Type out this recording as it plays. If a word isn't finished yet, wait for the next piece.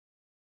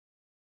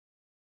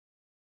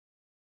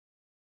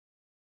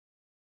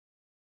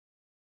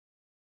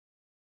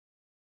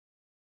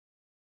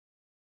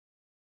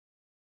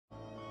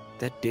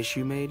That dish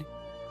you made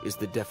is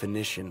the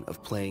definition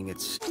of playing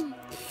it.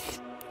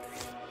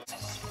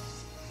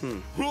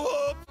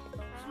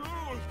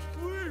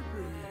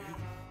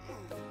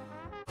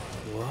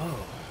 Whoa.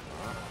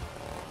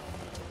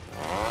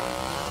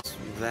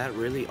 Is that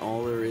really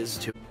all there is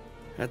to it?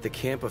 At the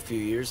camp a few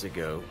years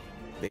ago,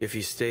 if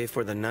you stay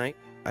for the night,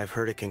 I've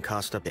heard it can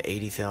cost up to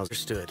 80,000.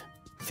 Understood.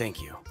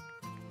 Thank you.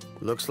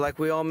 Looks like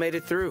we all made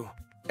it through.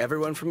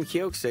 Everyone from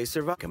Kyokusei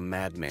survived. Like a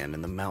madman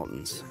in the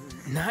mountains.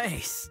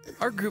 Nice.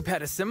 Our group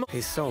had a similar.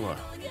 Hey, Soma,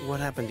 what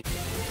happened to you?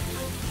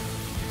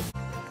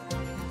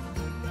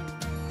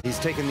 He's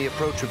taken the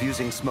approach of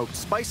using smoked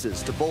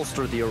spices to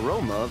bolster the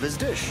aroma of his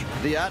dish.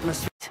 The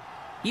atmosphere.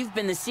 You've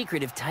been the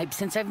secretive type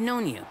since I've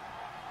known you.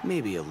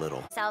 Maybe a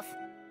little.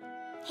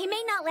 He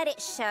may not let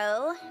it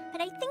show, but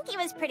I think he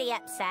was pretty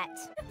upset.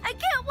 I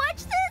can't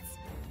watch this!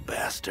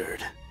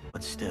 Bastard.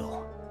 But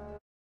still.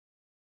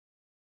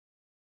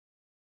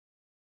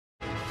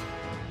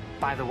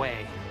 By the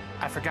way,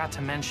 I forgot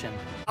to mention.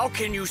 How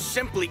can you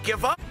simply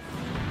give up?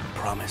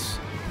 Promise,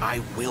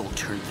 I will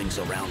turn things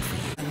around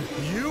for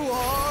you. You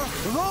are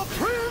the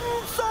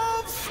Prince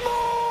of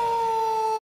Smoke!